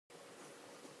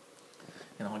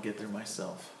and I'll get there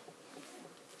myself.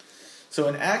 So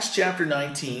in Acts chapter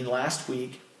 19, last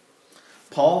week,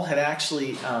 Paul had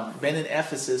actually been in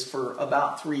Ephesus for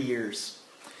about 3 years.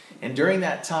 And during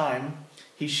that time,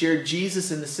 he shared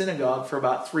Jesus in the synagogue for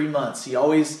about 3 months. He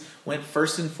always went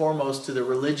first and foremost to the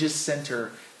religious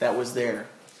center that was there.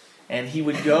 And he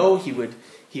would go, he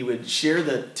would share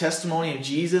the testimony of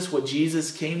Jesus, what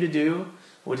Jesus came to do,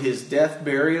 what his death,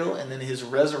 burial, and then his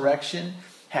resurrection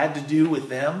had to do with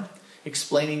them,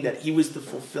 explaining that he was the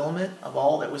fulfillment of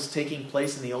all that was taking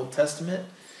place in the Old Testament.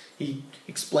 He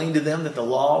explained to them that the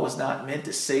law was not meant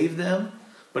to save them,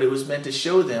 but it was meant to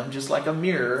show them, just like a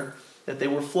mirror, that they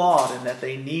were flawed and that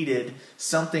they needed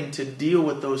something to deal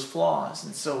with those flaws.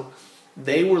 And so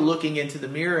they were looking into the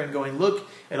mirror and going, look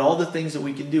at all the things that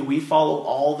we can do. We follow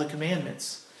all the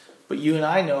commandments. But you and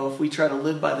I know if we try to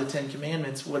live by the 10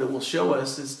 Commandments, what it will show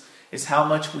us is how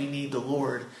much we need the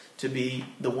Lord to be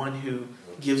the one who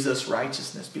gives us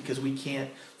righteousness, because we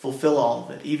can't fulfill all of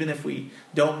it. Even if we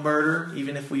don't murder,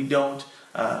 even if we don't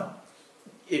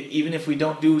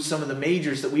do some of the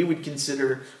majors that we would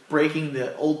consider breaking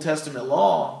the Old Testament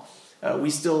law, we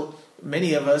still,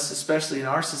 many of us, especially in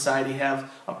our society,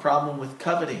 have a problem with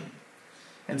coveting.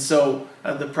 And so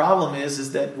the problem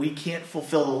is that we can't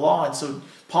fulfill the law. And so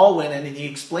Paul went in and he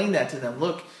explained that to them.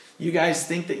 Look, you guys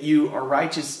think that you are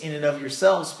righteous in and of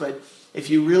yourselves, but if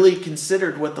you really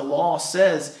considered what the law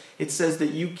says, it says that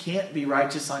you can't be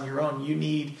righteous on your own. You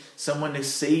need someone to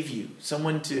save you,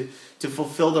 someone to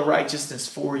fulfill the righteousness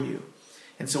for you.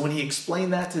 And so when he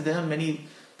explained that to them,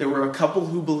 there were a couple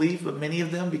who believed, but many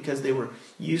of them, because they were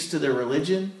used to their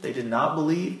religion, they did not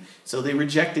believe, so they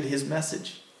rejected his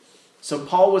message. So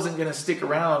Paul wasn't going to stick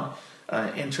around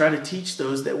and try to teach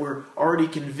those that were already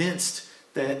convinced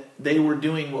that they were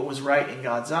doing what was right in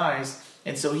God's eyes.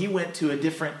 And so he went to a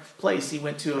different place. He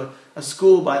went to a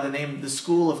school by the name of the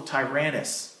School of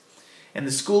Tyrannus. And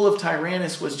the School of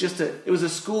Tyrannus was it was a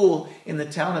school in the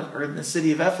town or in the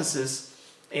city of Ephesus.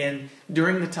 And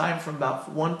during the time from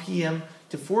about 1 p.m.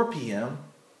 to 4 p.m.,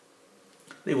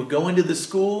 they would go into the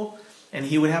school and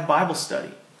he would have Bible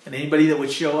study. And anybody that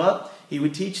would show up, he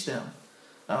would teach them.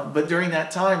 But during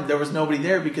that time, there was nobody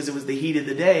there because it was the heat of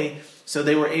the day. So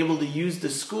they were able to use the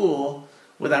school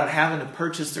without having to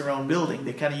purchase their own building.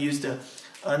 They kind of used a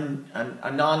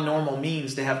non-normal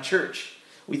means to have church.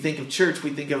 We think of church, we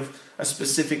think of a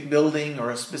specific building or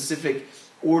a specific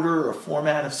order or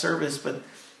format of service. But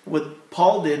what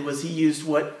Paul did was he used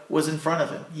what was in front of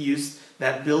him. He used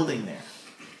that building there.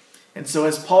 And so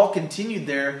as Paul continued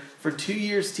there for 2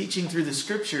 years teaching through the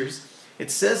scriptures,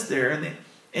 it says there in the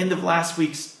end of last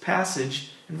week's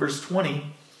passage in verse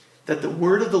 20 that the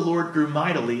word of the Lord grew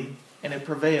mightily and it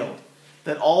prevailed.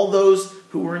 That all those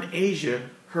who were in Asia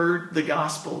heard the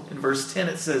gospel. In verse 10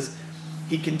 it says,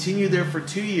 he continued there for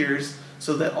 2 years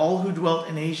so that all who dwelt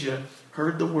in Asia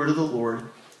heard the word of the Lord,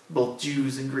 both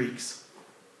Jews and Greeks.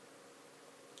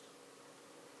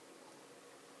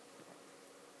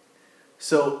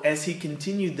 So as he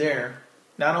continued there,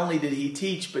 not only did he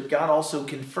teach, but God also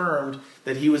confirmed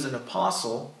that he was an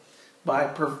apostle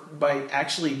by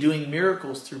actually doing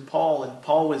miracles through Paul. And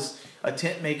Paul was a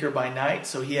tent maker by night,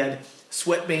 so he had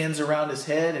sweatbands around his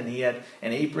head and he had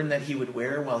an apron that he would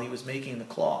wear while he was making the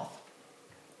cloth.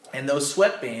 And those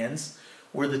sweatbands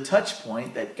were the touch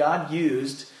point that God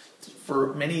used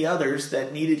for many others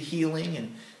that needed healing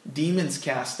and demons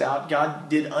cast out. God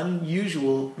did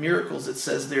unusual miracles. It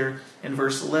says there in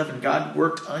verse 11, God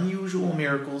worked unusual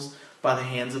miracles by the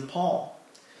hands of Paul.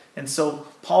 And so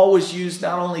Paul was used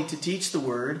not only to teach the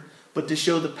word, but to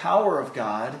show the power of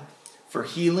God for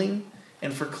healing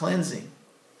and for cleansing.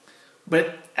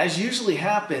 But as usually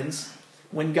happens,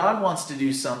 when God wants to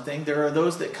do something, there are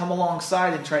those that come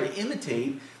alongside and try to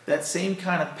imitate that same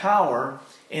kind of power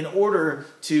in order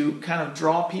to kind of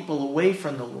draw people away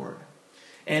from the Lord.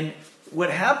 And what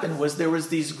happened was there was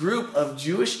these group of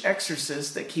Jewish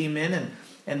exorcists that came in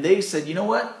and they said, you know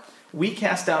what? We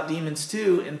cast out demons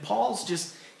too. And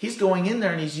he's going in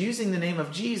there and he's using the name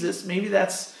of Jesus. Maybe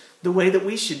that's the way that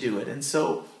we should do it. And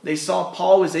so they saw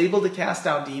Paul was able to cast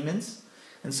out demons.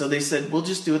 And so they said, we'll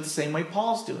just do it the same way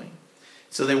Paul's doing.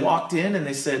 So they walked in and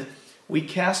they said, we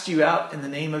cast you out in the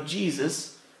name of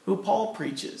Jesus, who Paul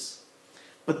preaches.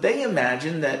 But they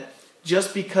imagined that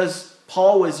just because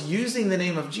Paul was using the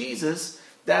name of Jesus,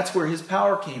 that's where his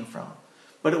power came from.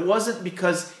 But it wasn't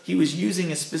because he was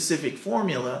using a specific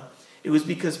formula. It was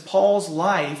because Paul's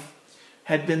life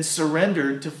had been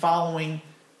surrendered to following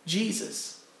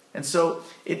Jesus. And so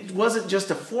it wasn't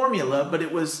just a formula, but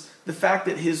it was the fact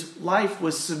that his life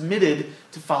was submitted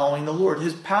to following the Lord.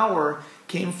 His power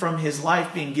came from his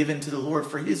life being given to the Lord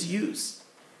for his use.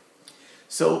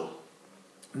 So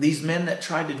these men that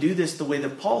tried to do this the way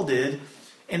that Paul did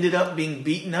ended up being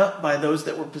beaten up by those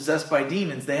that were possessed by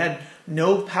demons. They had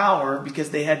no power because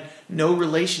they had no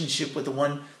relationship with the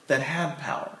one that had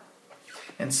power.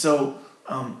 And so,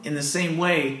 in the same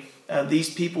way,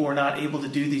 these people were not able to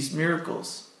do these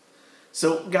miracles.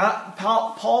 So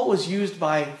Paul was used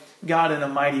by God in a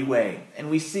mighty way. And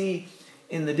we see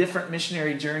in the different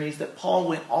missionary journeys that Paul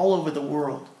went all over the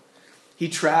world. He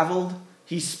traveled,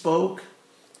 he spoke,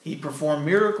 he performed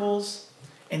miracles,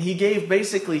 and he gave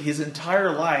basically his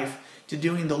entire life to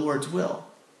doing the Lord's will.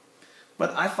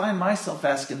 But I find myself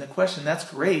asking the question, that's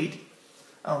great,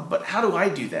 but how do I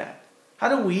do that? How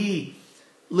do we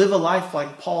live a life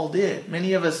like Paul did?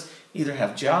 Many of us either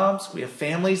have jobs, we have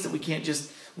families that we can't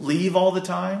just leave all the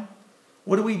time.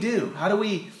 What do we do? How do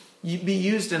we be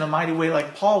used in a mighty way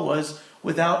like Paul was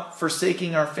without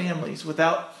forsaking our families,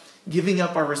 without giving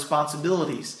up our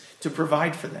responsibilities to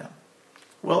provide for them?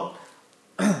 Well,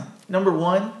 number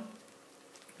one,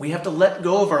 we have to let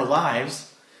go of our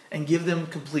lives and give them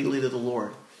completely to the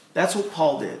Lord. That's what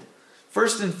Paul did.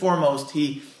 First and foremost,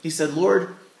 he said,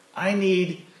 Lord, I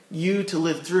need you to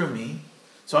live through me.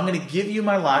 So I'm going to give you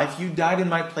my life. You died in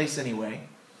my place anyway.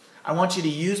 I want you to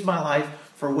use my life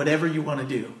for whatever you want to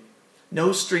do.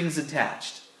 No strings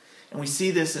attached. And we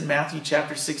see this in Matthew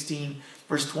chapter 16,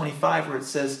 verse 25, where it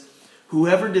says,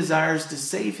 whoever desires to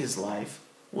save his life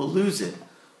will lose it,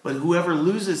 but whoever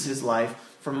loses his life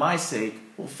for my sake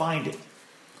will find it.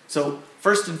 So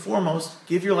first and foremost,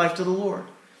 give your life to the Lord.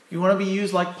 If you want to be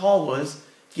used like Paul was,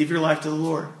 give your life to the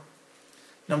Lord.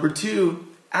 Number two,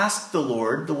 ask the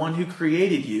Lord, the one who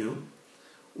created you,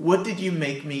 what did you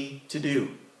make me to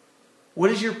do? What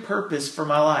is your purpose for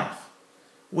my life?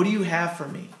 What do you have for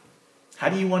me? How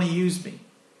do you want to use me?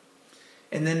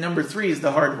 And then number three is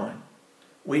the hard one.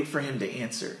 Wait for him to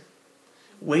answer.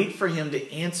 Wait for him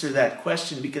to answer that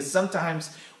question, because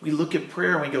sometimes we look at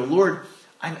prayer and we go, Lord,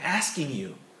 I'm asking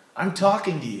you. I'm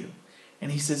talking to you.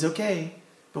 And he says, okay,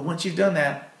 but once you've done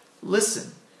that,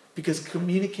 listen, because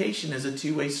communication is a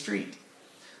two-way street.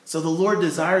 So the Lord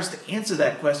desires to answer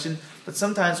that question, but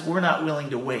sometimes we're not willing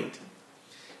to wait.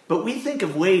 But we think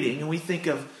of waiting and we think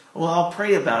of, well, I'll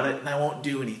pray about it and I won't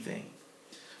do anything.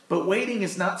 But waiting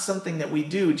is not something that we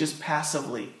do just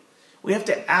passively. We have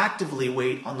to actively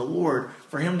wait on the Lord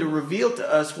for him to reveal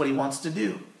to us what he wants to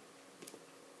do.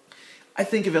 I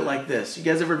think of it like this. You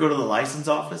guys ever go to the license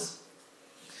office?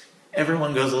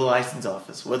 Everyone goes to the license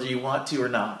office, whether you want to or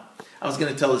not. I was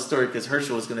going to tell this story because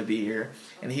Herschel was going to be here,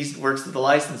 and he works at the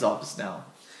license office now.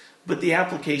 But the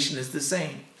application is the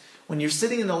same. When you're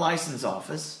sitting in the license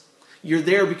office, you're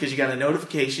there because you got a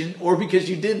notification or because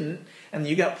you didn't, and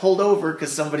you got pulled over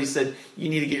because somebody said you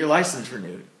need to get your license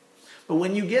renewed. But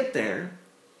when you get there,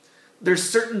 there's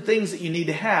certain things that you need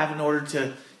to have in order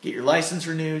to get your license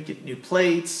renewed, get new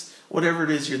plates, whatever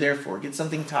it is you're there for, get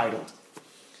something titled.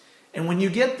 And when you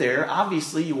get there,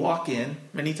 obviously you walk in.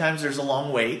 Many times there's a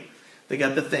long wait. They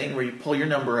got the thing where you pull your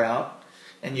number out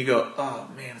and you go, oh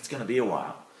man, it's going to be a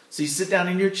while. So you sit down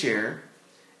in your chair,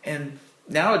 and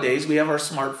nowadays we have our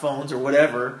smartphones or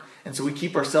whatever, and so we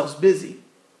keep ourselves busy.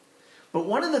 But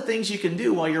one of the things you can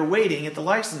do while you're waiting at the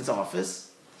license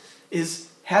office is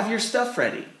have your stuff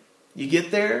ready. You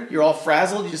get there, you're all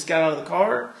frazzled, you just got out of the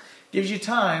car. Gives you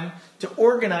time to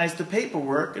organize the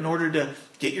paperwork in order to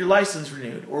get your license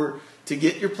renewed or to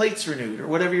get your plates renewed or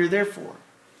whatever you're there for.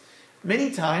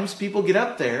 Many times people get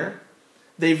up there,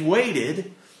 they've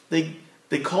waited, they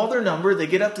call their number, they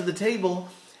get up to the table,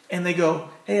 and they go,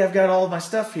 hey, I've got all of my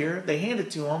stuff here. They hand it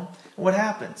to them. And what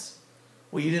happens?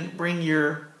 Well, you didn't bring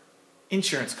your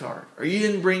insurance card, or you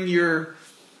didn't bring your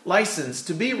license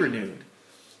to be renewed.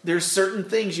 There's certain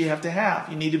things you have to have.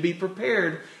 You need to be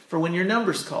prepared for when your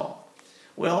number's called.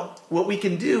 Well, what we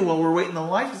can do while we're waiting in the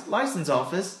license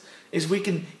office is we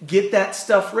can get that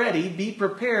stuff ready, be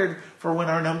prepared for when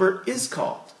our number is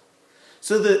called.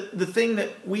 So the thing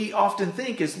that we often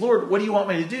think is, Lord, what do you want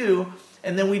me to do?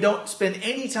 And then we don't spend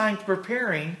any time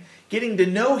preparing, getting to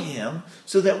know him,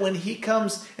 so that when he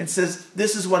comes and says,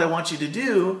 this is what I want you to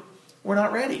do, we're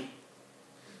not ready.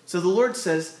 So the Lord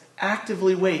says,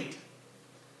 actively wait.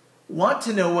 Want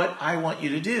to know what I want you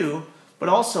to do, but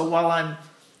also while I'm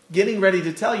getting ready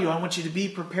to tell you, I want you to be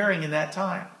preparing in that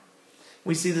time.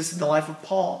 We see this in the life of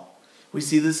Paul. We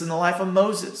see this in the life of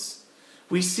Moses.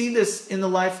 We see this in the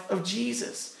life of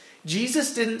Jesus.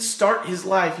 Jesus didn't start his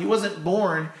life. He wasn't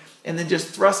born and then just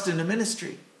thrust into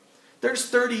ministry. There's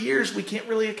 30 years we can't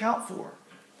really account for.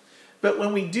 But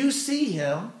when we do see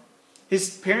him,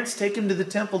 his parents take him to the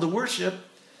temple to worship.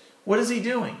 What is he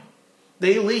doing?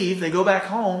 They leave, they go back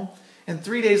home, and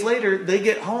 3 days later, they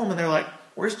get home and they're like,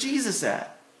 where's Jesus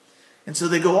at? And so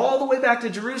they go all the way back to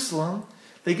Jerusalem.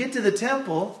 They get to the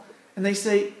temple and they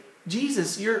say,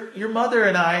 Jesus, your mother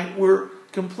and I were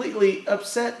completely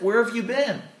upset. Where have you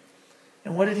been?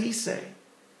 And what did he say?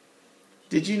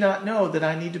 Did you not know that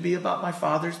I need to be about my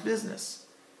Father's business?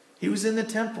 He was in the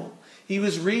temple. He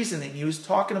was reasoning. He was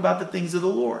talking about the things of the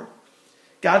Lord.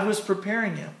 God was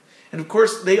preparing him. And of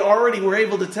course, they already were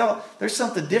able to tell there's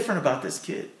something different about this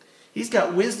kid. He's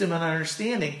got wisdom and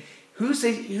understanding. Who's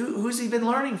he been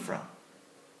learning from?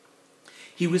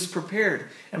 He was prepared.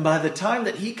 And by the time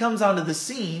that he comes onto the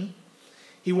scene,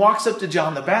 he walks up to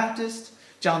John the Baptist.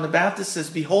 John the Baptist says,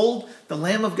 behold, the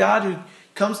Lamb of God who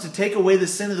comes to take away the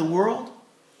sin of the world.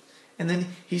 And then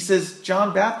he says,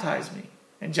 John, baptize me.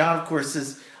 And John, of course,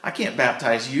 says, I can't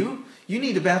baptize you. You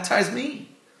need to baptize me.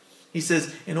 He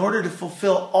says, in order to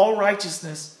fulfill all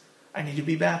righteousness, I need to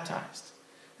be baptized.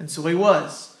 And so he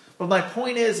was. But my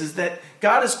point is that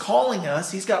God is calling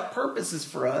us. He's got purposes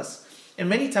for us. And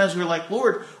many times we're like,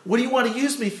 Lord, what do you want to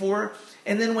use me for?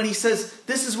 And then when he says,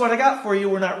 this is what I got for you,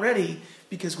 we're not ready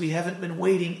because we haven't been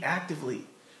waiting actively,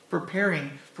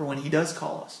 preparing for when he does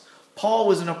call us. Paul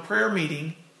was in a prayer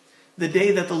meeting the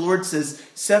day that the Lord says,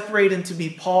 separate unto me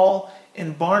Paul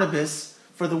and Barnabas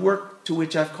for the work to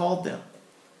which I've called them.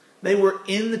 They were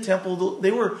in the temple.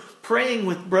 They were praying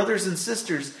with brothers and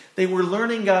sisters. They were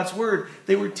learning God's word.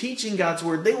 They were teaching God's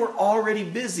word. They were already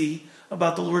busy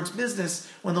about the Lord's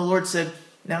business when the Lord said,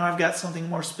 now I've got something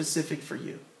more specific for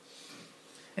you.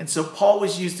 And so Paul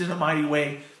was used in a mighty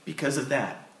way because of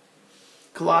that.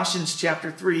 Colossians chapter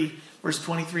 3, verse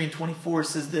 23 and 24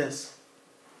 says this,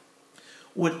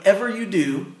 whatever you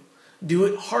do, do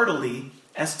it heartily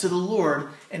as to the Lord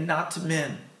and not to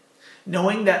men,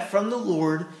 knowing that from the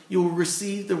Lord you will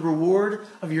receive the reward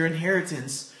of your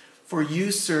inheritance, for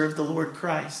you serve the Lord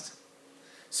Christ.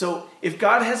 So if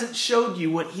God hasn't showed you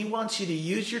what he wants you to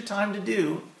use your time to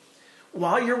do,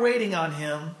 while you're waiting on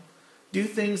him, do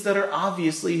things that are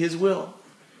obviously his will.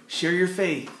 Share your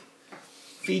faith.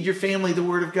 Feed your family the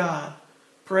word of God.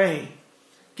 Pray.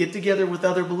 Get together with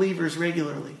other believers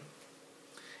regularly.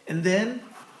 And then,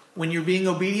 when you're being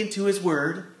obedient to his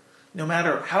word, no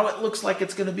matter how it looks like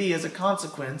it's going to be as a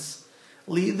consequence,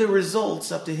 leave the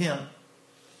results up to him.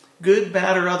 Good,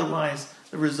 bad, or otherwise,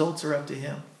 the results are up to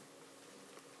him.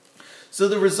 So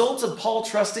the results of Paul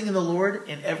trusting in the Lord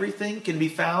in everything can be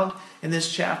found in this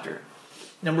chapter.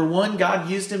 Number one, God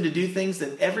used him to do things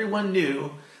that everyone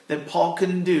knew that Paul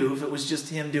couldn't do if it was just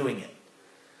him doing it.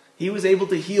 He was able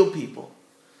to heal people.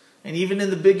 And even in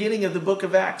the beginning of the book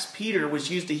of Acts, Peter was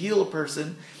used to heal a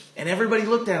person, and everybody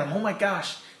looked at him. Oh my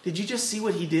gosh, did you just see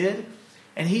what he did?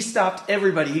 And he stopped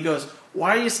everybody. He goes,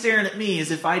 why are you staring at me as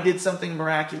if I did something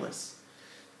miraculous?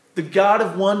 The God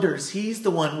of wonders, he's the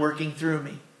one working through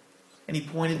me. And he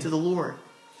pointed to the Lord.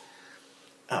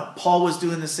 Paul was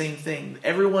doing the same thing.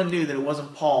 Everyone knew that it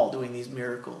wasn't Paul doing these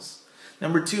miracles.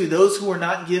 Number two, those who were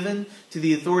not given to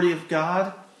the authority of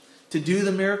God to do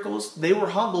the miracles, they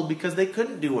were humbled because they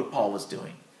couldn't do what Paul was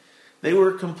doing. They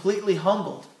were completely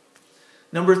humbled.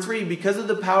 Number three, because of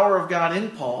the power of God in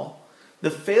Paul,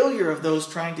 the failure of those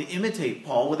trying to imitate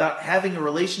Paul without having a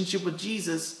relationship with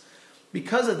Jesus,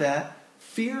 because of that,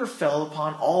 fear fell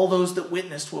upon all those that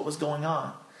witnessed what was going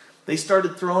on. They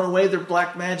started throwing away their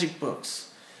black magic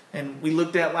books. And we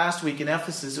looked at last week in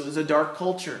Ephesus, it was a dark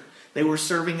culture. They were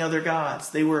serving other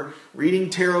gods. They were reading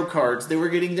tarot cards. They were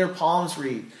getting their palms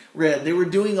read. They were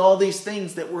doing all these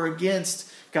things that were against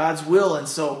God's will. And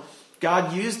so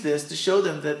God used this to show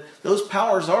them that those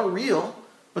powers are real,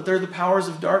 but they're the powers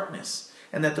of darkness.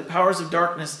 And that the powers of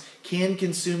darkness can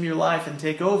consume your life and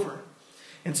take over.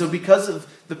 And so because of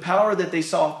the power that they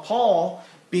saw of Paul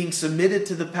being submitted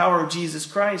to the power of Jesus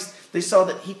Christ, they saw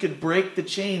that he could break the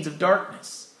chains of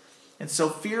darkness. And so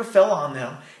fear fell on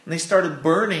them, and they started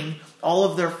burning all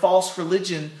of their false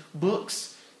religion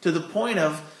books to the point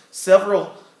of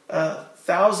several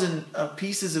thousand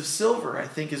pieces of silver, I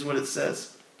think is what it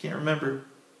says. Can't remember.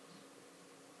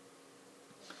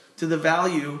 To the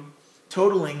value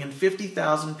totaling in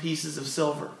 50,000 pieces of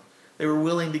silver. They were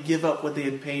willing to give up what they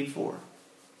had paid for.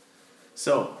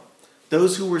 So,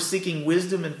 those who were seeking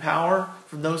wisdom and power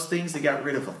from those things, they got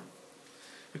rid of them.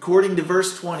 According to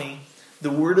verse 20, the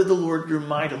word of the Lord grew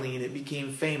mightily and it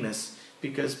became famous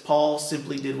because Paul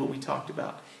simply did what we talked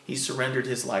about. He surrendered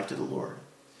his life to the Lord.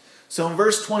 So in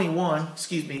verse 21,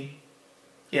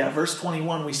 verse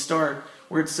 21 we start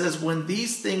where it says, when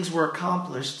these things were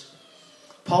accomplished,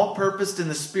 Paul purposed in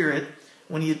the Spirit,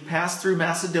 when he had passed through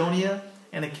Macedonia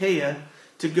and Achaia,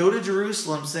 to go to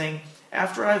Jerusalem, saying,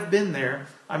 after I have been there,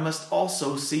 I must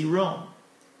also see Rome.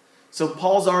 So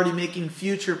Paul's already making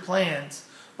future plans,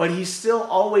 but he's still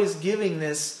always giving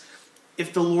this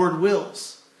if the Lord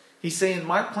wills. He's saying,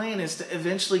 my plan is to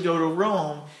eventually go to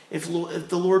Rome if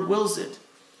the Lord wills it.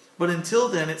 But until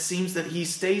then, it seems that he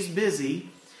stays busy.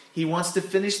 He wants to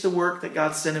finish the work that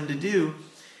God sent him to do.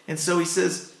 And so it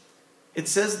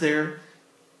says there,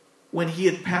 when he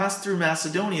had passed through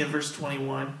Macedonia, verse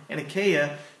 21, and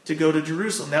Achaia, to go to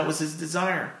Jerusalem. That was his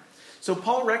desire. So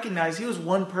Paul recognized he was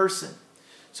one person.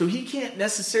 So he can't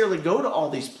necessarily go to all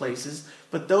these places,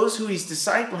 but those who he's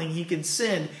discipling, he can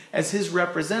send as his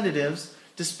representatives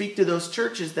to speak to those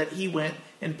churches that he went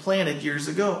and planted years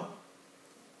ago.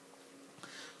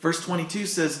 Verse 22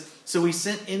 says, so he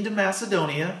sent into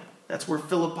Macedonia, that's where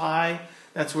Philippi,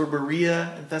 that's where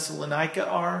Berea and Thessalonica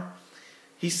are.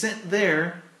 He sent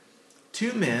there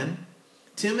 2 men,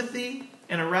 Timothy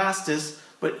and Erastus,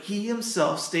 but he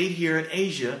himself stayed here in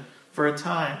Asia for a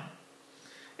time.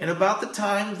 And about the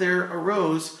time there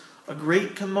arose a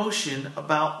great commotion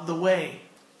about the way.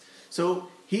 So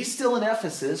he's still in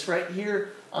Ephesus, right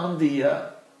here on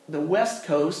the west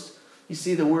coast. You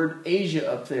see the word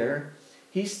Asia up there.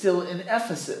 He's still in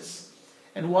Ephesus.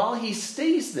 And while he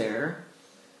stays there,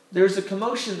 there's a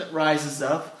commotion that rises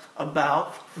up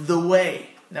about the way.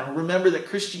 Now remember that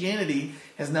Christianity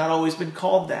has not always been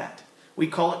called that. We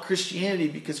call it Christianity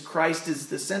because Christ is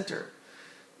the center.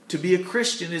 To be a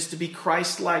Christian is to be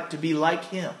Christ-like, to be like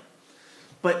him.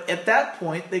 But at that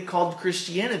point, they called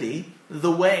Christianity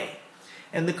the way.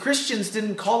 And the Christians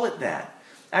didn't call it that.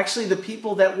 Actually, the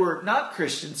people that were not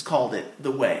Christians called it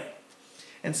the way.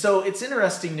 And so it's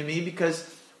interesting to me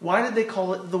because why did they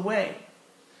call it the way?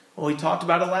 Well, we talked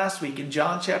about it last week. In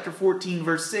John chapter 14,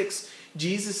 verse 6,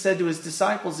 Jesus said to his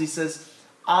disciples, he says,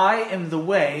 I am the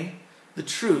way, the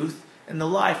truth, and the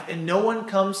life, and no one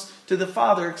comes to the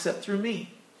Father except through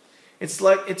me. It's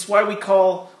why we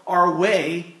call our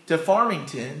way to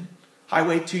Farmington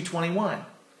Highway 221.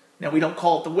 Now, we don't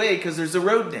call it the way because there's a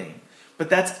road name, but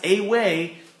that's a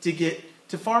way to get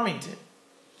to Farmington.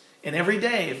 And every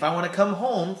day, if I want to come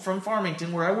home from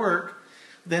Farmington where I work,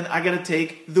 then I got to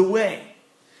take the way.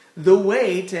 The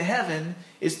way to heaven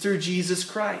is through Jesus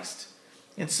Christ.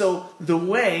 And so the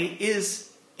way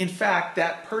is, in fact,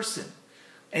 that person.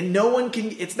 And no one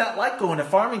can, it's not like going to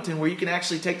Farmington where you can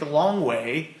actually take the long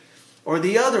way or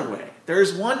the other way. There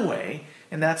is one way,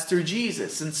 and that's through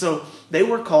Jesus. And so they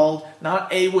were called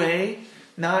not a way,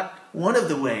 not one of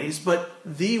the ways, but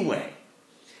the way.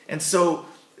 And so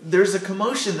there's a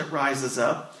commotion that rises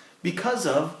up because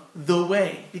of the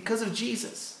way, because of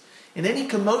Jesus. And any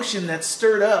commotion that's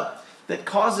stirred up that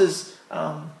causes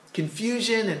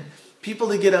confusion and people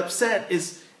to get upset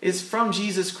is from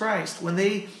Jesus Christ. When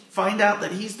they find out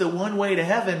that he's the one way to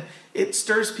heaven, it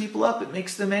stirs people up. It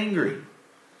makes them angry,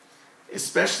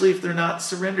 especially if they're not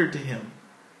surrendered to him.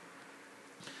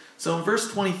 So in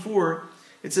verse 24,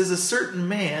 it says, a certain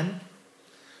man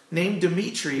named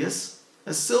Demetrius,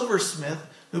 a silversmith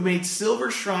who made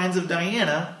silver shrines of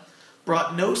Diana,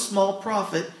 brought no small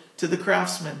profit to the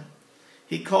craftsmen.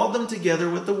 He called them together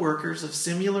with the workers of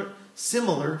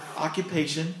similar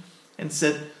occupation and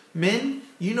said, men,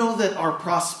 you know that our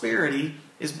prosperity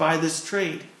is by this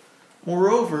trade.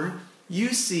 Moreover, you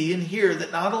see and hear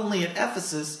that not only at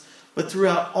Ephesus, but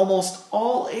throughout almost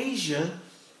all Asia,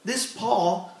 this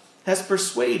Paul has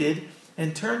persuaded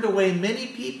and turned away many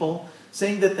people,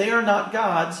 saying that they are not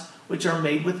gods which are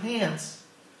made with hands.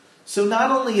 So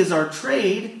not only is our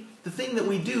trade, the thing that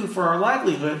we do for our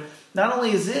livelihood, not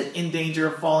only is it in danger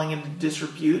of falling into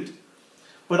disrepute,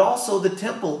 but also the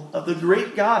temple of the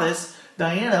great goddess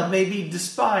Diana may be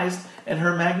despised and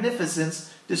her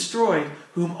magnificence destroyed,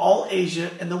 whom all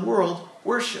Asia and the world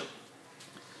worship.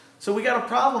 So we got a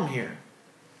problem here.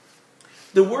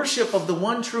 The worship of the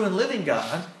one true and living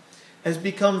God has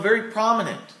become very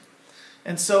prominent.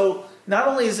 And so not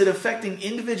only is it affecting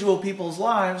individual people's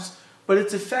lives, but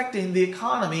it's affecting the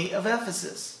economy of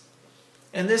Ephesus.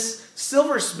 And this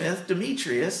silversmith,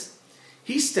 Demetrius,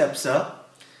 he steps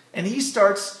up and he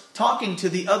starts talking to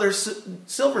the other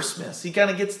silversmiths. He kind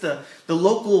of gets the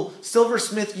local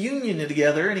silversmith union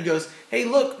together and he goes, hey,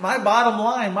 look, my bottom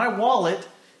line, my wallet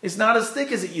is not as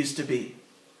thick as it used to be.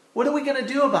 What are we going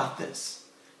to do about this?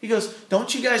 He goes,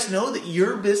 don't you guys know that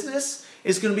your business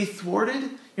is going to be thwarted?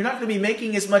 You're not going to be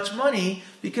making as much money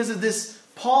because of this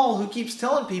Paul who keeps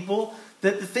telling people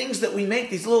that the things that we make,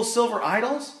 these little silver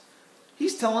idols,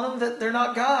 he's telling them that they're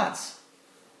not gods,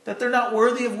 that they're not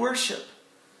worthy of worship,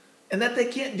 and that they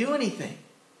can't do anything.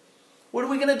 What are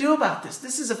we going to do about this?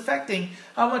 This is affecting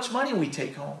how much money we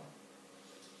take home.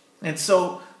 And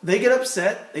so they get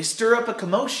upset, they stir up a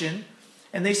commotion,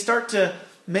 and they start to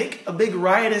make a big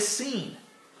riotous scene.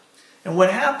 And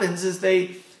what happens is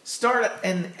they start,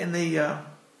 and they, well,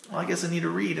 I guess I need to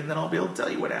read, and then I'll be able to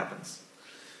tell you what happens.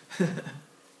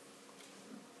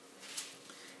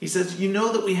 He says, you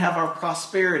know that we have our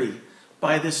prosperity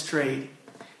by this trade.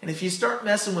 And if you start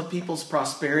messing with people's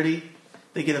prosperity,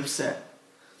 they get upset.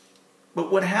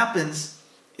 But what happens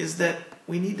is that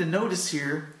we need to notice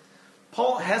here,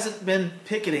 Paul hasn't been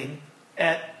picketing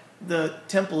at the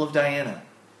temple of Diana.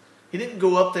 He didn't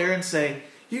go up there and say,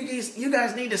 you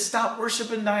guys need to stop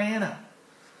worshiping Diana.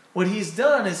 What he's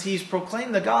done is he's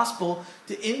proclaimed the gospel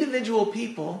to individual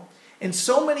people, and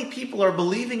so many people are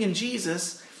believing in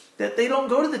Jesus that they don't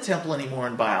go to the temple anymore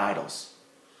and buy idols.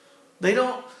 They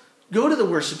don't go to the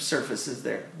worship services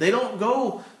there. They don't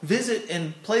go visit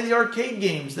and play the arcade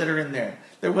games that are in there.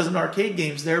 There wasn't arcade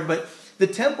games there, but the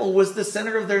temple was the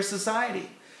center of their society.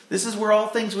 This is where all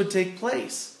things would take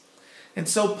place. And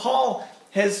so Paul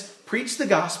has preached the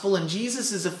gospel, and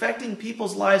Jesus is affecting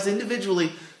people's lives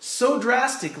individually so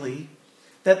drastically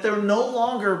that they're no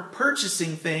longer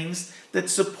purchasing things that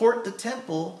support the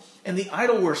temple and the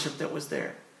idol worship that was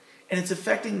there. And it's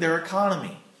affecting their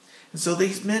economy. And so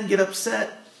these men get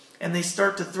upset and they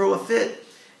start to throw a fit.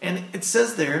 And it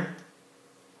says there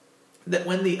that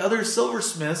when the other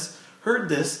silversmiths heard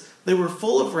this, they were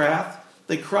full of wrath.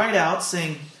 They cried out,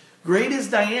 saying, "Great is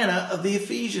Diana of the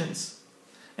Ephesians."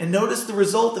 And notice the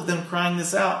result of them crying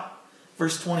this out.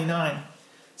 Verse 29 it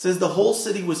says, the whole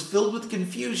city was filled with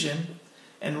confusion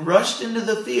and rushed into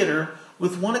the theater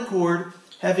with one accord,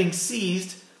 having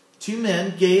seized two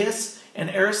men, Gaius and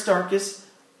Aristarchus,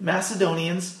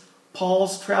 Macedonians,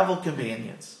 Paul's travel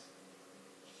companions.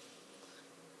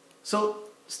 So,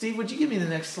 Steve, would you give me the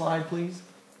next slide, please?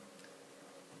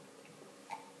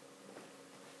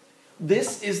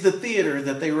 This is the theater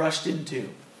that they rushed into.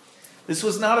 This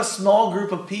was not a small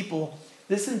group of people.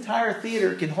 This entire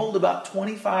theater can hold about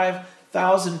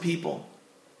 25,000 people.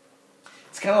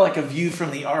 It's kind of like a view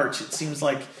from the arch. It seems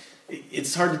like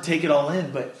it's hard to take it all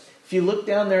in, but if you look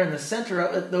down there in the center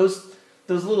of it, those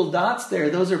little dots there,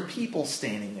 those are people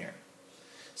standing there.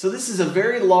 So this is a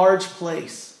very large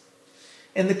place.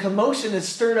 And the commotion is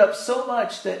stirred up so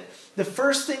much that the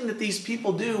first thing that these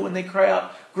people do when they cry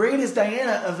out, "Great is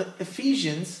Diana of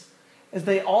Ephesians," is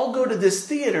they all go to this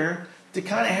theater to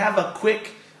kind of have a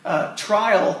quick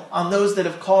trial on those that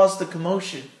have caused the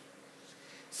commotion.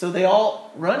 So they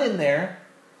all run in there,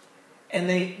 and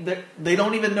they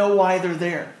don't even know why they're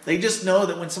there. They just know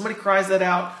that when somebody cries that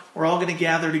out, we're all going to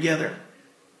gather together.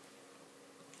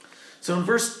 So in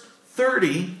verse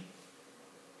 29,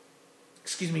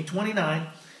 it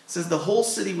says, the whole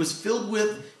city was filled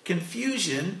with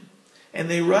confusion, and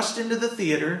they rushed into the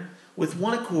theater with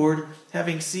one accord,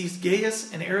 having seized Gaius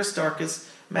and Aristarchus,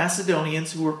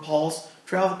 Macedonians, who were Paul's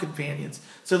travel companions.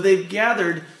 So they've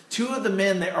gathered two of the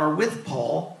men that are with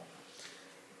Paul,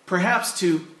 perhaps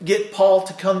to get Paul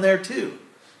to come there too.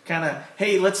 Kind of,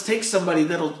 hey, let's take somebody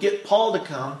that'll get Paul to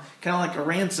come, kind of like a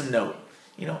ransom note.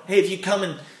 You know, hey, if you come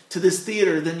into this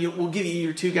theater, then we'll give you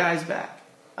your two guys back.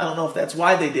 I don't know if that's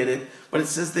why they did it, but it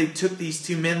says they took these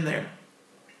two men there.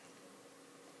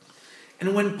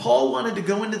 And when Paul wanted to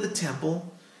go into the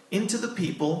temple, into the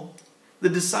people, the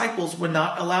disciples would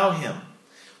not allow him.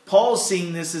 Paul's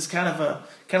seeing this as kind of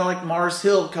like Mars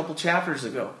Hill a couple chapters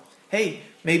ago. Hey,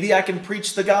 maybe I can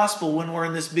preach the gospel when we're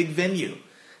in this big venue.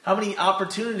 How many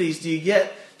opportunities do you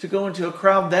get to go into a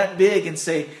crowd that big and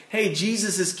say, hey,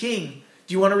 Jesus is king.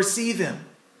 Do you want to receive him?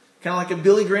 Kind of like a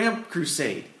Billy Graham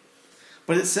crusade.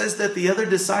 But it says that the other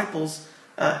disciples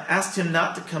asked him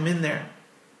not to come in there.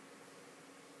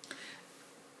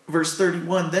 Verse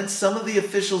 31, then some of the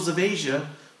officials of Asia,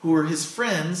 who were his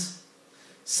friends,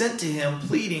 sent to him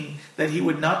pleading that he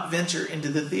would not venture into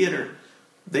the theater.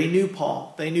 They knew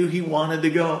Paul. They knew he wanted to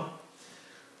go.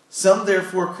 Some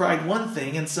therefore cried one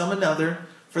thing and some another,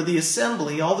 for the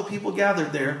assembly, all the people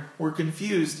gathered there, were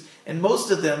confused, and most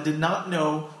of them did not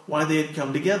know why they had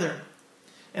come together.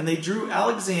 And they drew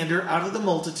Alexander out of the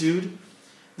multitude,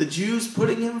 the Jews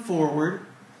putting him forward,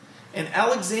 and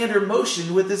Alexander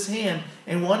motioned with his hand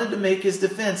and wanted to make his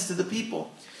defense to the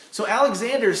people. So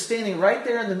Alexander is standing right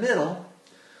there in the middle.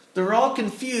 They're all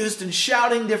confused and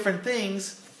shouting different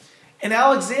things. And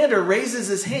Alexander raises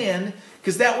his hand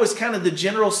because that was kind of the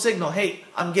general signal. Hey,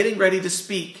 I'm getting ready to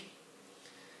speak.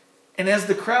 And as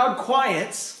the crowd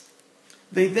quiets,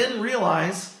 they then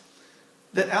realize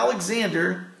that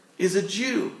Alexander is a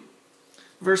Jew.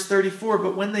 Verse 34,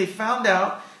 but when they found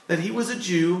out that he was a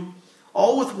Jew,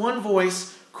 all with one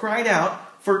voice cried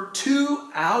out for 2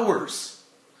 hours.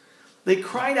 They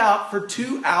cried out for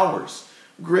 2 hours.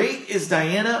 Great is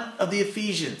Diana of the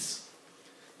Ephesians.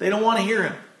 They don't want to hear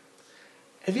him.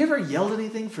 Have you ever yelled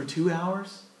anything for 2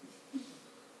 hours?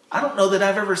 I don't know that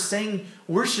I've ever sang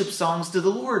worship songs to the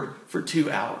Lord for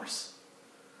 2 hours.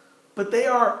 but they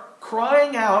are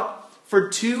crying out for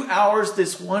 2 hours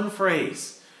this one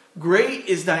phrase. Great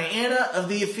is Diana of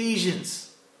the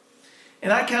Ephesians.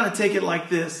 And I kind of take it like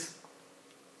this.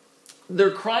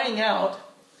 They're crying out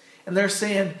and they're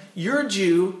saying, you're a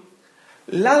Jew.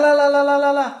 La la la la la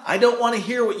la la. I don't want to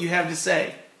hear what you have to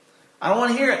say. I don't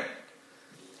want to hear it.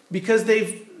 Because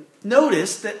they've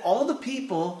noticed that all the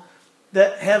people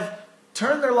that have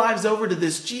turned their lives over to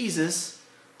this Jesus,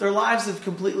 their lives have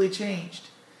completely changed.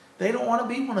 They don't want to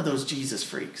be one of those Jesus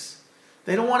freaks.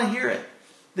 They don't want to hear it.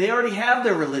 They already have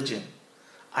their religion.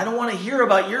 I don't want to hear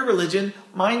about your religion.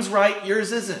 Mine's right,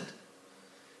 yours isn't.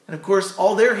 And of course,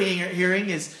 all they're hearing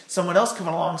is someone else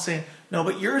coming along saying, no,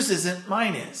 but yours isn't,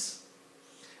 mine is.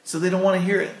 So they don't want to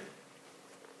hear it.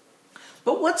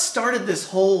 But what started this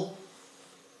whole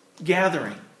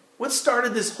gathering? What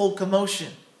started this whole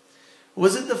commotion?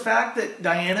 Was it the fact that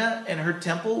Diana and her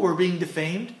temple were being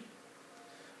defamed?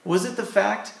 Was it the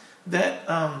fact that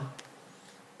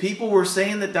people were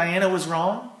saying that Diana was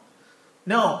wrong?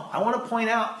 No, I want to point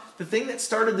out the thing that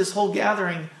started this whole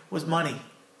gathering was money.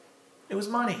 It was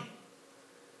money.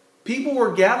 People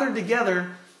were gathered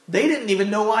together. They didn't even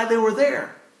know why they were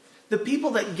there. The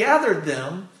people that gathered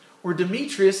them were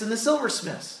Demetrius and the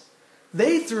silversmiths.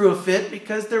 They threw a fit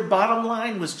because their bottom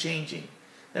line was changing.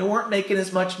 They weren't making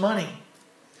as much money.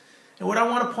 And what I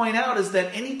want to point out is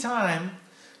that anytime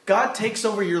God takes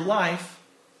over your life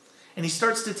and He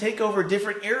starts to take over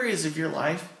different areas of your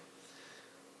life,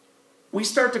 we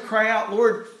start to cry out,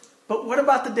 Lord, but what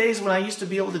about the days when I used to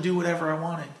be able to do whatever I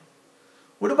wanted?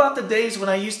 What about the days when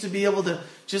I used to be able to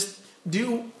just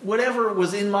do whatever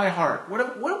was in my heart?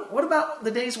 What about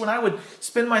the days when I would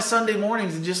spend my Sunday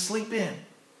mornings and just sleep in?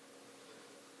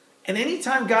 And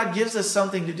anytime God gives us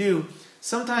something to do,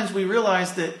 sometimes we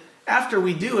realize that after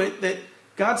we do it, that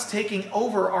God's taking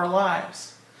over our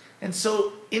lives. And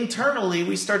so internally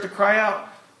we start to cry out,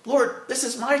 Lord, this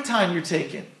is my time you're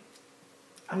taking.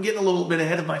 I'm getting a little bit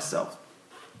ahead of myself.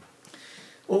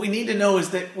 What we need to know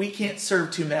is that we can't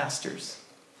serve two masters.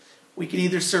 We can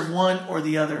either serve one or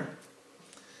the other.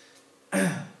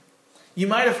 You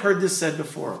might have heard this said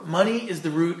before. Money is the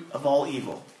root of all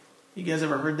evil. You guys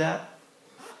ever heard that?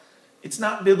 It's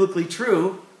not biblically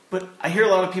true, but I hear a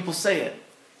lot of people say it.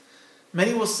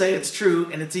 Many will say it's true,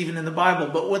 and it's even in the Bible.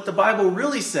 But what the Bible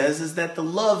really says is that the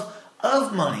love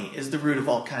of money is the root of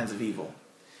all kinds of evil.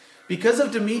 Because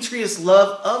of Demetrius'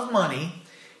 love of money,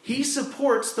 he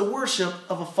supports the worship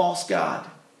of a false god.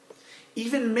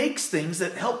 Even makes things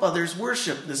that help others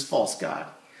worship this false god,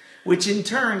 which in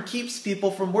turn keeps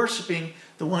people from worshiping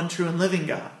the one true and living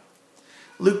God.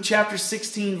 Luke chapter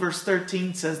 16 verse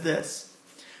 13 says this,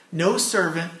 no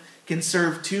servant can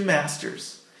serve two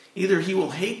masters. Either he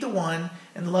will hate the one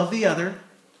and love the other,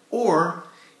 or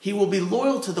he will be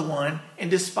loyal to the one and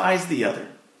despise the other.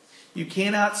 You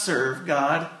cannot serve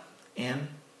God and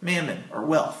mammon or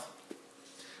wealth.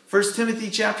 1 Timothy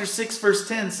chapter 6 verse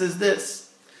 10 says this,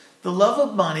 the love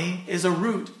of money is a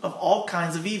root of all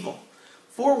kinds of evil,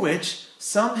 for which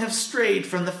some have strayed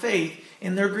from the faith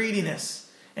in their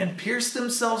greediness and pierced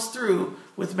themselves through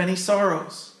with many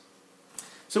sorrows.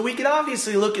 So we can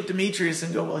obviously look at Demetrius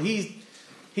and go, well, he's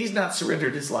not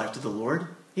surrendered his life to the Lord.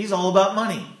 He's all about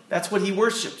money. That's what he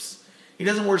worships. He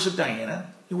doesn't worship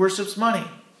Diana. He worships money.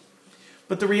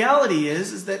 But the reality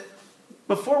is that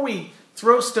before we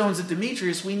throw stones at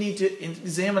Demetrius, we need to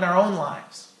examine our own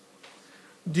lives.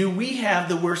 Do we have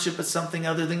the worship of something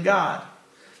other than God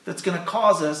that's going to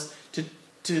cause us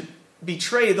to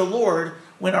betray the Lord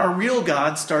when our real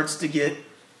God starts to get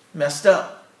messed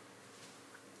up?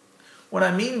 What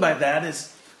I mean by that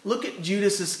is, look at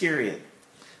Judas Iscariot,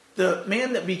 the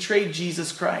man that betrayed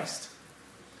Jesus Christ.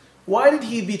 Why did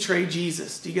he betray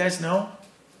Jesus? Do you guys know?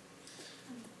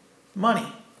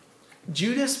 Money.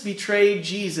 Judas betrayed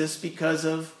Jesus because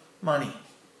of money.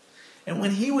 And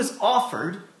when he was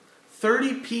offered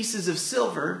 30 pieces of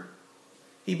silver,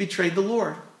 he betrayed the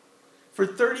Lord for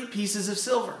 30 pieces of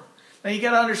silver. Now you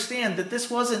got to understand that this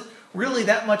wasn't really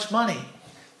that much money.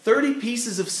 30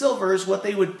 pieces of silver is what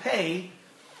they would pay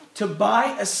to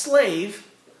buy a slave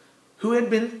who had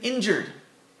been injured.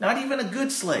 Not even a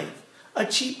good slave, a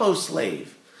cheapo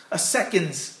slave, a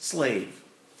seconds slave.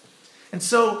 And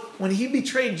so when he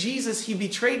betrayed Jesus, he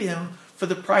betrayed him for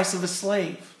the price of a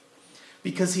slave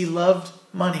because he loved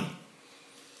money.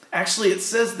 Actually, it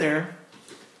says there,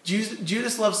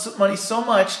 Judas loved money so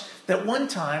much that one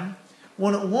time,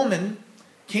 when a woman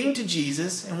came to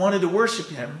Jesus and wanted to worship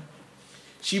him,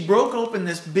 she broke open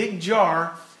this big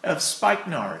jar of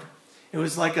spikenard. It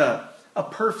was like a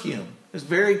perfume. It was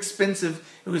very expensive.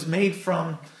 It was made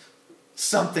from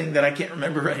something that I can't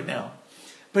remember right now.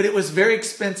 But it was very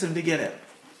expensive to get it.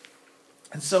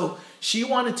 And so she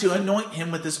wanted to anoint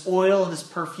him with this oil and this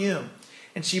perfume.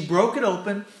 And she broke it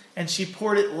open and she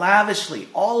poured it lavishly,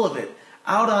 all of it,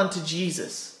 out onto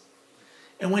Jesus.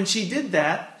 And when she did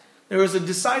that, there was a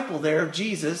disciple there of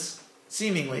Jesus,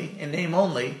 seemingly, in name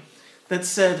only, that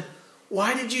said,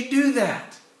 "Why did you do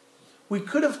that? We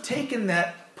could have taken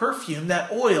that perfume,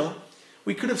 that oil,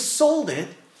 we could have sold it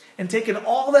and taken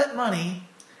all that money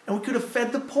and we could have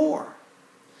fed the poor."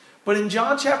 But in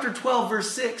John chapter 12,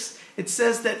 verse 6, it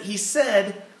says that he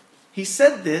said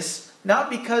this not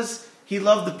because he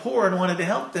loved the poor and wanted to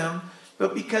help them,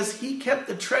 but because he kept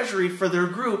the treasury for their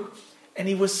group and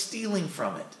he was stealing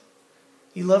from it.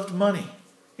 He loved money.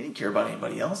 He didn't care about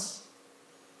anybody else.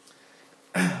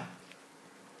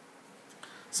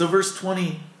 So verse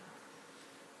 20,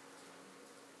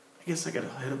 I guess I got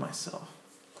ahead of myself.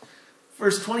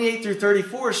 Verse 28 through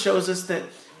 34 shows us that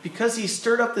because he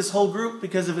stirred up this whole group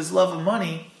because of his love of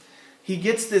money, he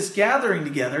gets this gathering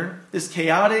together, this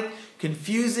chaotic,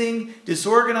 confusing,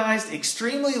 disorganized,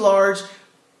 extremely large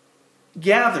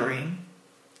gathering,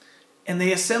 and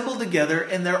they assemble together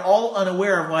and they're all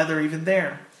unaware of why they're even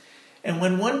there. And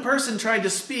when one person tried to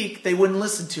speak, they wouldn't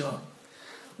listen to him.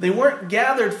 They weren't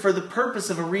gathered for the purpose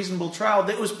of a reasonable trial.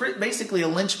 It was basically a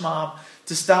lynch mob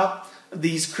to stop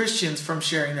these Christians from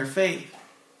sharing their faith.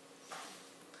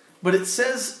 But it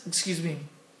says,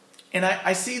 and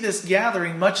I see this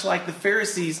gathering much like the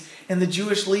Pharisees and the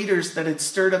Jewish leaders that had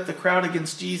stirred up the crowd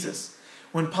against Jesus.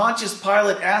 When Pontius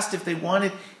Pilate asked if they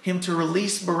wanted him to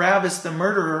release Barabbas the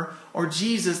murderer or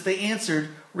Jesus, they answered,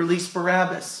 "Release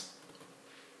Barabbas."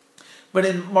 But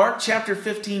in Mark chapter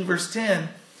 15, verse 10,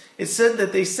 it said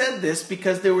that they said this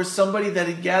because there was somebody that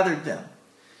had gathered them.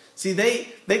 See,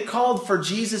 they called for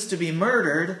Jesus to be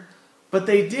murdered, but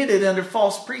they did it under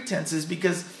false pretenses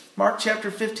because Mark chapter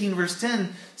 15 verse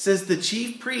 10 says the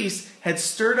chief priest had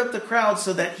stirred up the crowd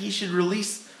so that he should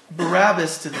release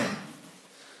Barabbas to them.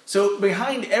 So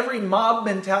behind every mob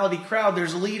mentality crowd,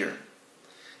 there's a leader.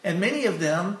 And many of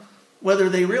them, whether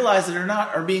they realize it or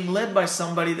not, are being led by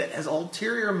somebody that has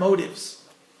ulterior motives.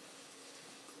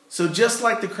 So just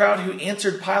like the crowd who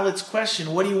answered Pilate's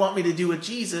question, "What do you want me to do with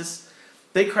Jesus?"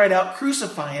 they cried out,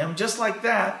 "Crucify him." Just like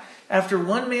that, after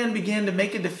one man began to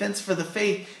make a defense for the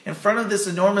faith in front of this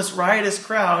enormous riotous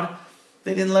crowd,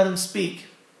 they didn't let him speak.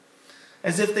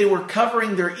 As if they were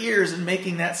covering their ears and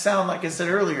making that sound, like I said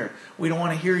earlier, "We don't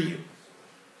want to hear you."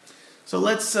 So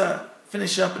let's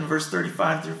finish up in verse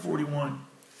 35 through 41.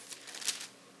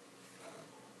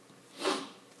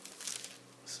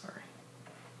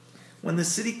 When the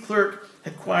city clerk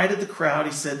had quieted the crowd,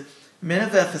 he said, "Men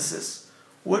of Ephesus,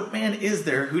 what man is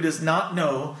there who does not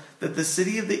know that the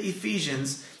city of the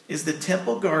Ephesians is the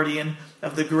temple guardian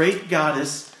of the great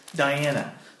goddess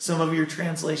Diana?" Some of your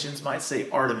translations might say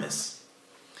Artemis.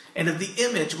 "And of the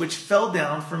image which fell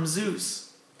down from Zeus."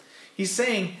 He's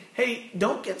saying, hey,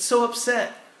 don't get so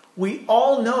upset. We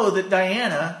all know that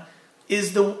Diana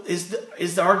is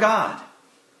our God.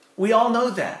 We all know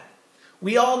that.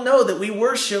 We all know that we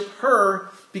worship her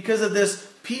because of this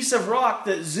piece of rock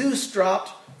that Zeus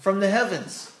dropped from the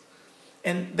heavens.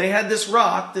 And they had this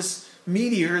rock, this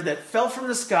meteor that fell from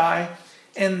the sky,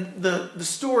 and the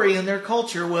story in their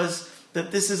culture was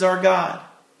that this is our God.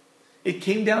 It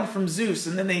came down from Zeus,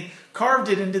 and then they carved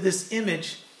it into this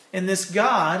image. And this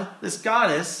god, this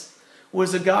goddess,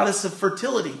 was a goddess of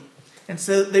fertility. And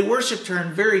so they worshipped her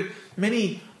in very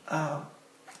many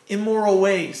immoral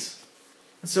ways.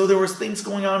 And so there was things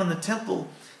going on in the temple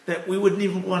that we wouldn't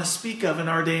even want to speak of in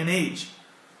our day and age.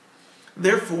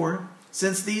 Therefore,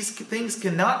 since these things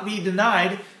cannot be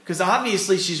denied, because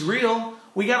obviously she's real,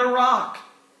 we got a rock.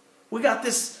 We got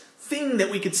this thing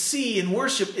that we could see and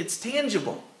worship. It's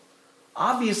tangible.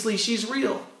 Obviously she's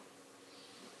real.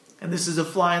 And this is a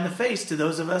fly in the face to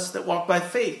those of us that walk by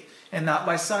faith and not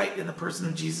by sight in the person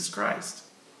of Jesus Christ.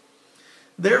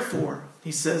 Therefore,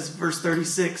 he says, verse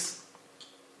 36,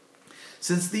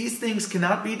 since these things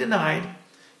cannot be denied,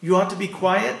 you ought to be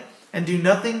quiet and do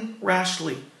nothing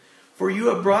rashly. For you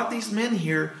have brought these men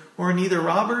here who are neither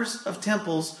robbers of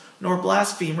temples nor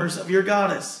blasphemers of your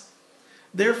goddess.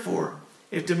 Therefore,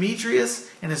 if Demetrius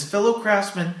and his fellow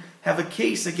craftsmen have a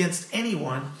case against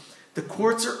anyone, the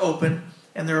courts are open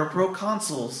and there are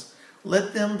proconsuls.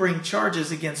 Let them bring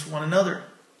charges against one another.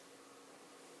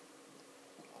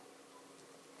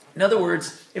 In other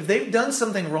words, if they've done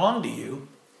something wrong to you,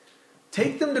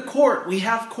 take them to court. We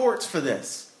have courts for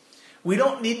this. We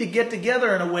don't need to get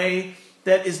together in a way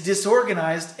that is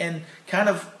disorganized and kind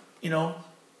of,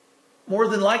 more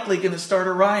than likely going to start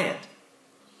a riot.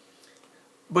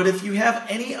 But if you have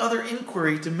any other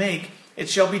inquiry to make, it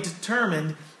shall be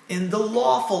determined in the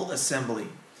lawful assembly.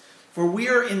 For we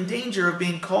are in danger of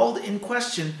being called in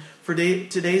question for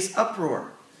today's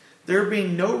uproar, there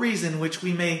being no reason which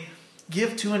we may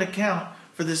give to an account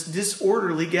for this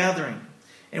disorderly gathering.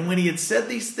 And when he had said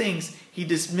these things, he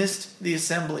dismissed the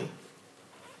assembly.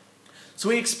 So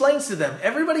he explains to them,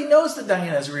 everybody knows that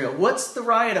Diana is real. What's the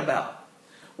riot about?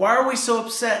 Why are we so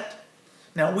upset?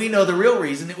 Now we know the real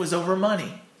reason. It was over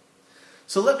money.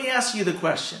 So let me ask you the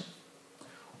question.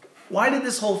 Why did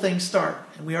this whole thing start?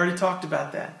 And we already talked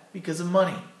about that. Because of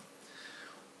money.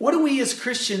 What do we as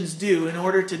Christians do in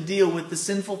order to deal with the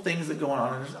sinful things that go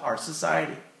on in our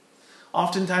society?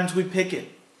 Oftentimes we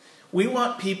picket. We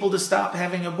want people to stop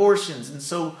having abortions, and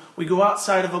so we go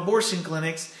outside of abortion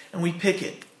clinics and we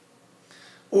picket.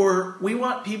 Or we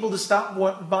want people to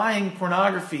stop buying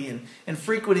pornography and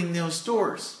frequenting those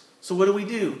stores. So what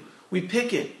do? We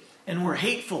picket, and we're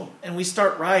hateful, and we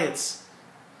start riots.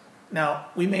 Now,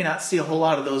 we may not see a whole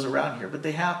lot of those around here, but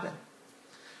they happen.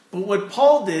 But what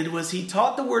Paul did was he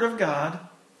taught the Word of God,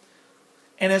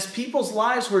 and as people's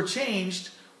lives were changed,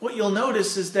 what you'll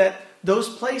notice is that those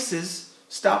places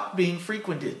stopped being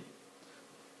frequented.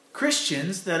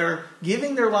 Christians that are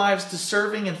giving their lives to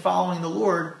serving and following the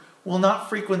Lord will not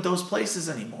frequent those places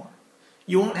anymore.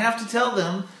 You won't have to tell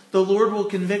them. The Lord will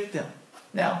convict them.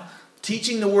 Now,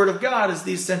 teaching the Word of God is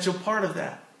the essential part of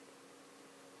that.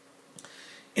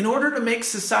 In order to make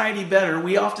society better,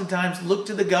 we oftentimes look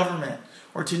to the government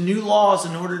or to new laws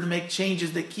in order to make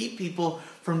changes that keep people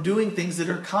from doing things that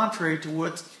are contrary to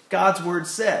what God's Word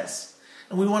says.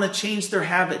 And we want to change their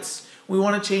habits. We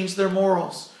want to change their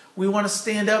morals. We want to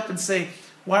stand up and say,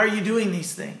 why are you doing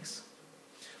these things?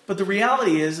 But the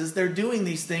reality is they're doing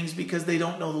these things because they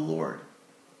don't know the Lord.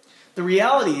 The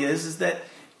reality is that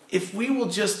if we will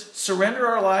just surrender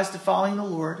our lives to following the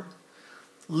Lord,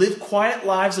 live quiet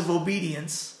lives of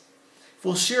obedience, if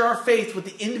we'll share our faith with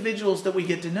the individuals that we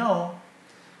get to know,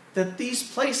 that these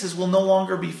places will no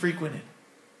longer be frequented.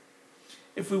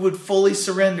 If we would fully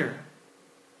surrender.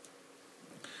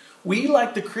 We,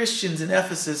 like the Christians in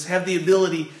Ephesus, have the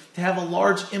ability to have a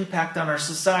large impact on our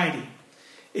society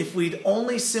if we'd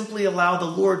only simply allow the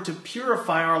Lord to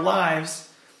purify our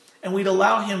lives, and we'd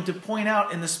allow Him to point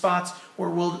out in the spots where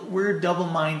we're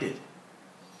double-minded.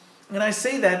 And I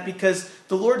say that because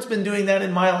the Lord's been doing that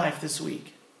in my life this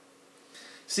week.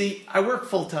 See, I work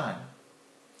full-time,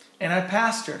 and I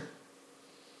pastor.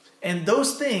 And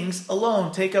those things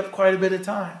alone take up quite a bit of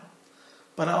time.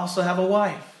 But I also have a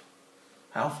wife.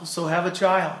 I also have a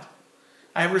child.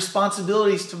 I have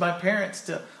responsibilities to my parents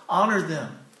to honor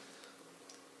them.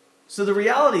 So the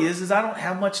reality is I don't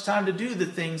have much time to do the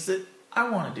things that I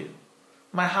want to do.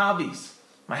 My hobbies,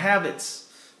 my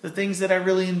habits, the things that I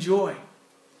really enjoy.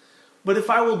 But if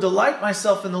I will delight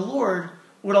myself in the Lord,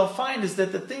 what I'll find is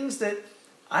that the things that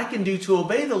I can do to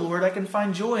obey the Lord, I can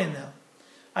find joy in them.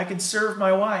 I can serve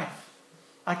my wife.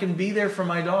 I can be there for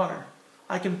my daughter.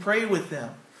 I can pray with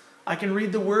them. I can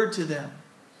read the Word to them.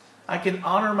 I can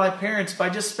honor my parents by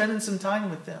just spending some time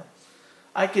with them.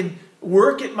 I can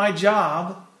work at my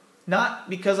job, not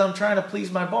because I'm trying to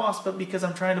please my boss, but because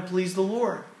I'm trying to please the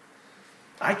Lord.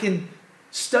 I can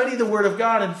study the Word of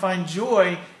God and find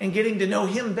joy in getting to know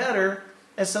Him better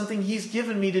as something He's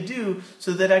given me to do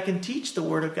so that I can teach the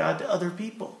Word of God to other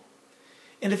people.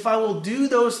 And if I will do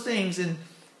those things and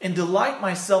delight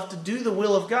myself to do the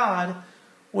will of God,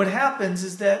 what happens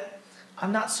is that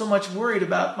I'm not so much worried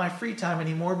about my free time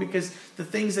anymore because the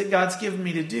things that God's given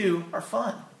me to do are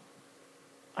fun.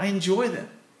 I enjoy them.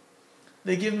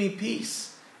 They give me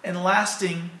peace and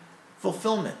lasting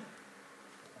fulfillment.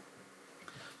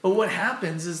 But what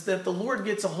happens is that the Lord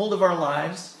gets a hold of our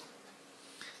lives,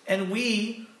 and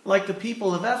we, like the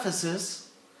people of Ephesus,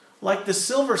 like the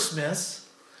silversmiths,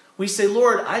 we say,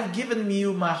 Lord, I've given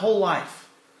you my whole life.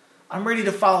 I'm ready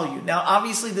to follow you. Now,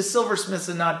 obviously, the silversmiths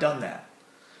have not done that.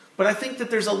 But I think that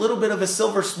there's a little bit of a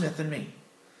silversmith in me.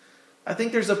 I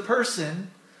think there's a person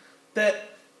that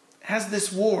has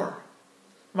this war.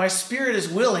 My spirit is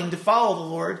willing to follow the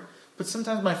Lord, but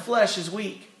sometimes my flesh is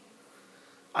weak.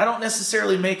 I don't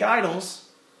necessarily make idols,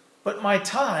 but my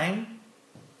time,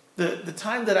 the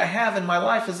time that I have in my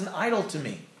life is an idol to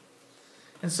me.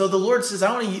 And so the Lord says,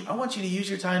 I want you to use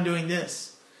your time doing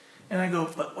this. And I go,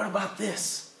 but what about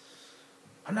this?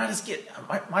 I'm not as good.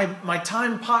 My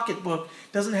time pocketbook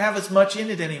doesn't have as much in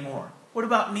it anymore. What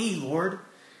about me, Lord?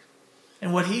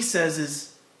 And what He says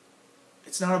is,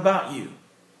 it's not about you.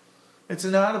 It's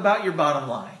not about your bottom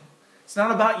line. It's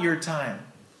not about your time.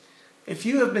 If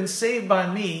you have been saved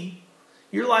by me,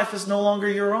 your life is no longer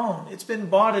your own. It's been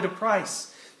bought at a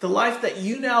price. The life that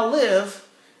you now live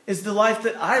is the life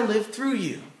that I live through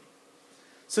you.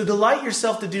 So delight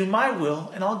yourself to do my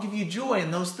will, and I'll give you joy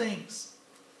in those things.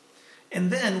 And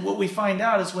then what we find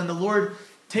out is when the Lord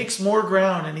takes more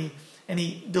ground and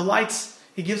he delights,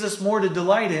 he gives us more to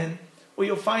delight in, what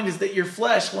you'll find is that your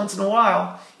flesh, once in a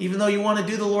while, even though you want to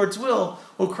do the Lord's will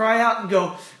cry out and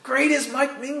go, "Great is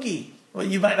Mike Mingy." Well,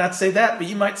 you might not say that, but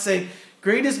you might say,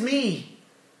 "Great is me.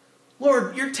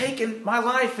 Lord, you're taking my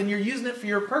life and you're using it for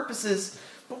your purposes,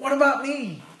 but what about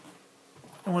me?"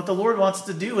 And what the Lord wants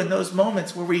to do in those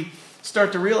moments where we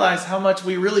start to realize how much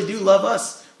we really do love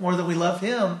us more than we love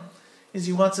Him is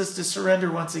He wants us to surrender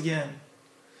once again.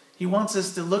 He wants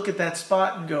us to look at that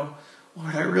spot and go,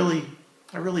 "Lord, I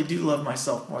really do love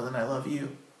myself more than I love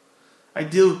you. I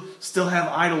do still have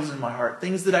idols in my heart,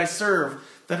 things that I serve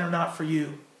that are not for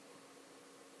you."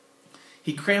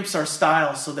 He cramps our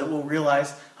style so that we'll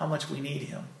realize how much we need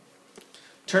Him.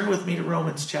 Turn with me to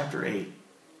Romans chapter 8.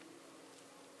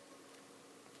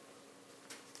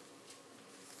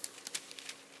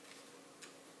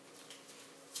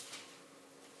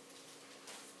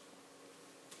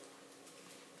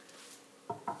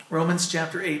 Romans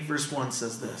chapter 8 verse 1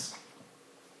 says this: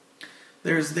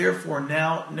 "There is therefore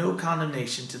now no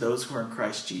condemnation to those who are in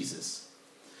Christ Jesus,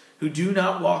 who do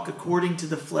not walk according to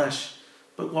the flesh,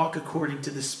 but walk according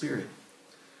to the Spirit.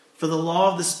 For the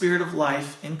law of the Spirit of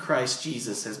life in Christ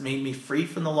Jesus has made me free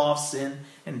from the law of sin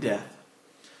and death.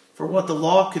 For what the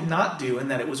law could not do, in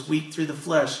that it was weak through the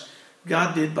flesh,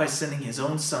 God did by sending His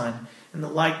own Son in the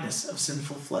likeness of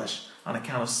sinful flesh on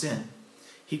account of sin.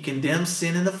 He condemned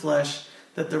sin in the flesh,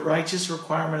 that the righteous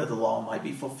requirement of the law might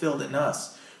be fulfilled in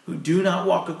us, who do not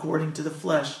walk according to the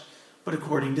flesh, but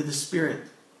according to the Spirit."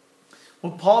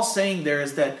 What Paul's saying there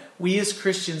is that we as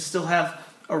Christians still have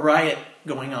a riot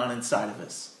going on inside of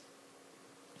us.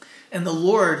 And the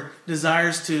Lord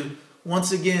desires to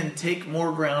once again take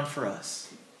more ground for us.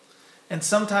 And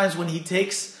sometimes when He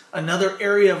takes another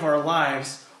area of our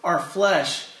lives, our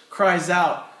flesh cries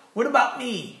out, "What about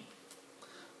me?"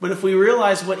 But if we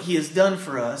realize what He has done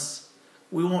for us,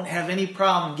 we won't have any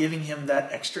problem giving Him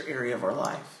that extra area of our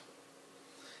life.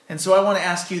 And so I want to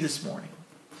ask you this morning,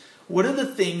 what are the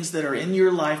things that are in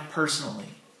your life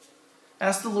personally?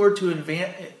 Ask the Lord to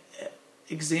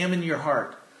examine your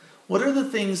heart. What are the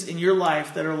things in your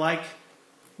life that are like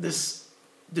this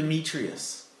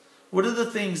Demetrius? What are the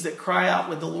things that cry out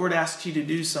when the Lord asks you to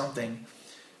do something?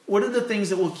 What are the things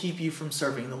that will keep you from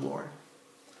serving the Lord?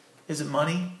 Is it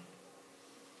money?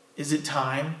 Is it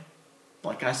time,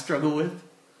 like I struggle with?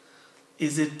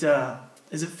 Is it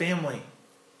family?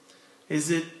 Is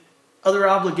it other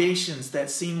obligations that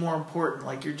seem more important,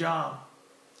 like your job?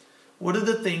 What are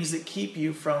the things that keep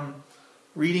you from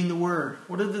reading the Word?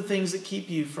 What are the things that keep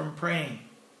you from praying?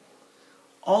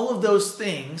 All of those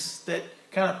things that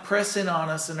kind of press in on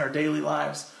us in our daily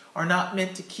lives are not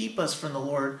meant to keep us from the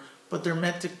Lord, but they're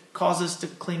meant to cause us to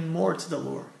cling more to the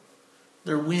Lord.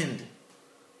 They're wind.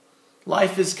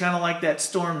 Life is kind of like that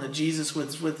storm that Jesus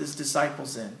was with His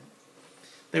disciples in.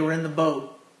 They were in the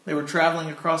boat. They were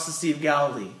traveling across the Sea of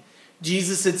Galilee.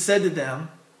 Jesus had said to them,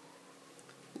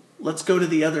 "Let's go to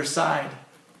the other side.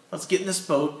 Let's get in this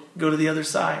boat, go to the other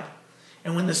side."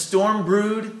 And when the storm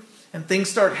brewed and things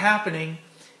start happening,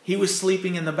 He was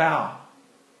sleeping in the bow.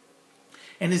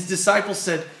 And His disciples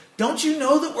said, "Don't you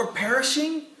know that we're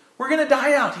perishing? We're going to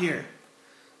die out here."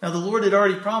 Now the Lord had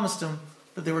already promised them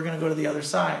that they were going to go to the other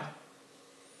side.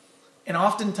 And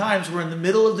oftentimes we're in the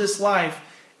middle of this life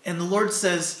and the Lord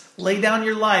says, "Lay down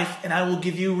your life and I will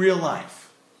give you real life."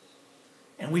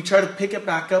 And we try to pick it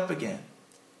back up again.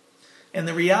 And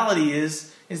the reality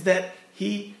is that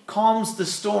He calms the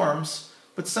storms,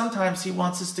 but sometimes He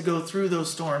wants us to go through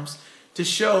those storms to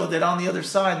show that on the other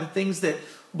side, the things that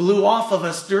blew off of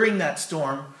us during that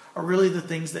storm are really the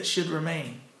things that should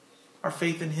remain. Our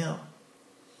faith in Him.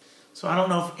 So I don't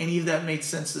know if any of that made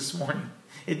sense this morning.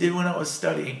 It did when I was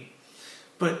studying.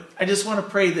 But I just want to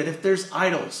pray that if there's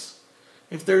idols,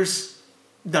 if there's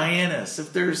Dianas,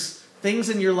 if there's things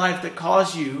in your life that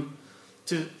cause you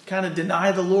to kind of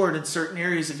deny the Lord in certain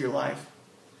areas of your life,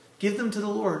 give them to the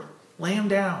Lord. Lay them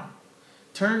down.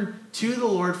 Turn to the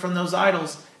Lord from those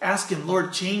idols. Ask Him,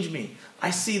 "Lord, change me.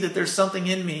 I see that there's something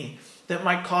in me that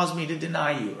might cause me to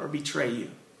deny you or betray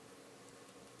you."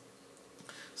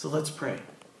 So let's pray.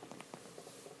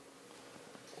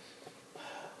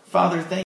 Father, thank you.